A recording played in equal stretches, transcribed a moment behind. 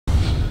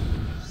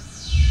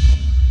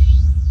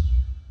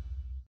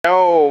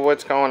Yo,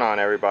 what's going on,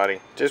 everybody?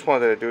 Just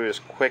wanted to do this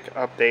quick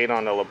update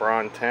on the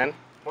LeBron 10.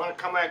 I want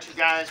to come at you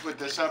guys with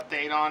this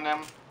update on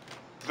them.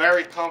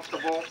 Very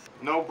comfortable,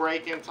 no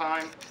break-in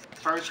time.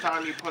 First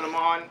time you put them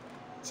on,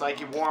 it's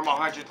like you wore them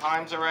 100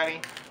 times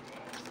already.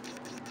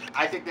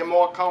 I think they're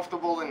more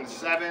comfortable than the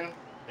 7,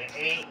 the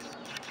 8,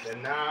 the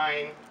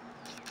 9.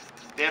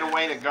 They're the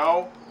way to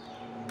go.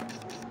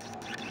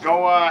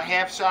 Go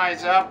half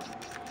size up.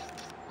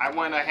 I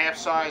went a half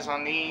size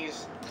on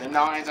these. The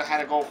 9s, I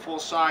had to go full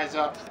size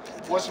up.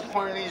 What's the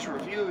point of these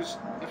reviews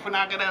if we're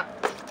not gonna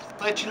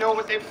let you know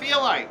what they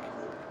feel like?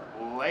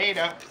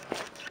 Later.